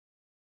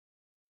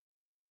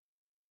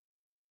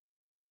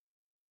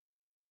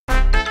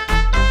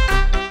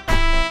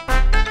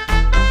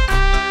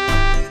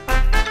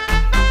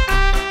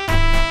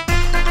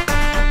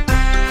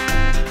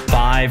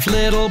5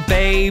 little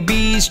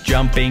babies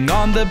jumping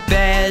on the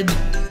bed.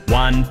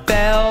 One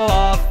fell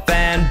off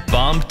and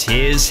bumped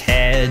his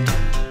head.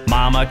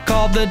 Mama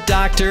called the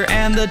doctor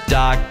and the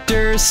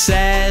doctor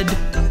said,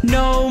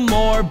 "No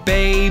more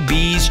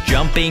babies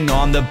jumping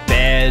on the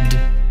bed."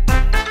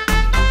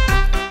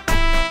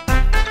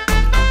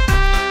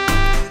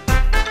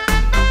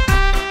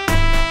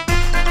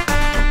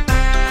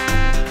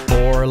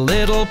 Four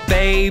little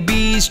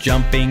babies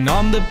jumping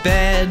on the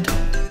bed.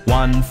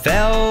 One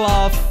fell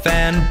off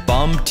and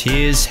bumped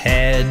his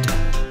head.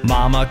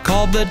 Mama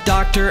called the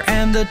doctor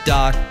and the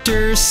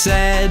doctor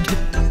said,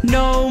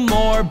 "No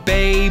more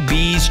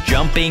babies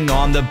jumping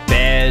on the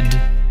bed."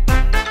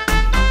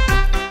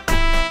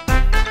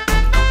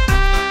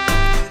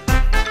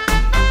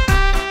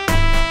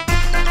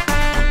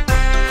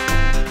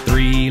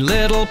 Three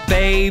little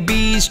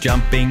babies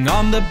jumping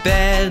on the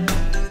bed.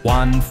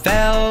 One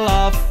fell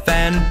off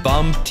and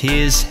bumped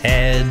his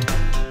head.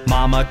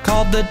 Mama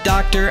called the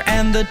doctor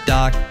and the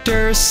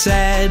doctor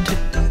said,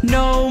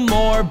 "No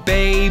more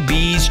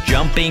babies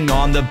jumping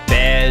on the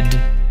bed."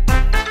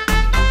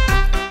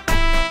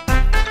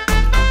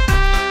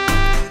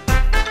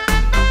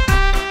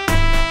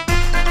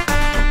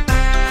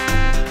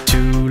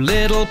 Two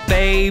little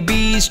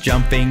babies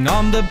jumping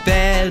on the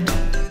bed.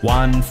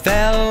 One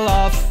fell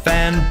off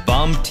and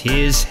bumped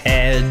his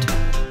head.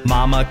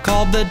 Mama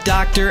called the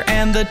doctor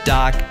and the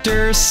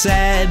doctor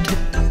said,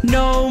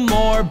 "No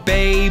more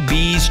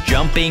babies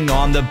jumping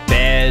on the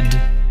bed."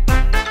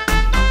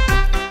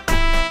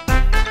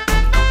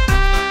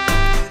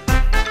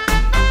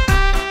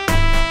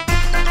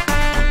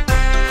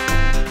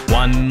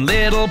 One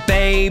little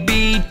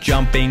baby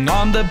jumping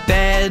on the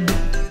bed.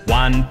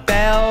 One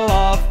fell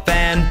off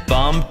and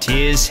bumped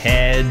his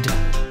head.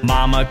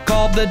 Mama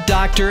called the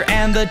doctor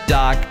and the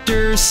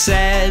doctor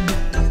said,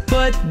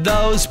 "Put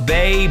those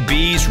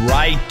babies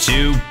right to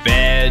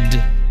bed."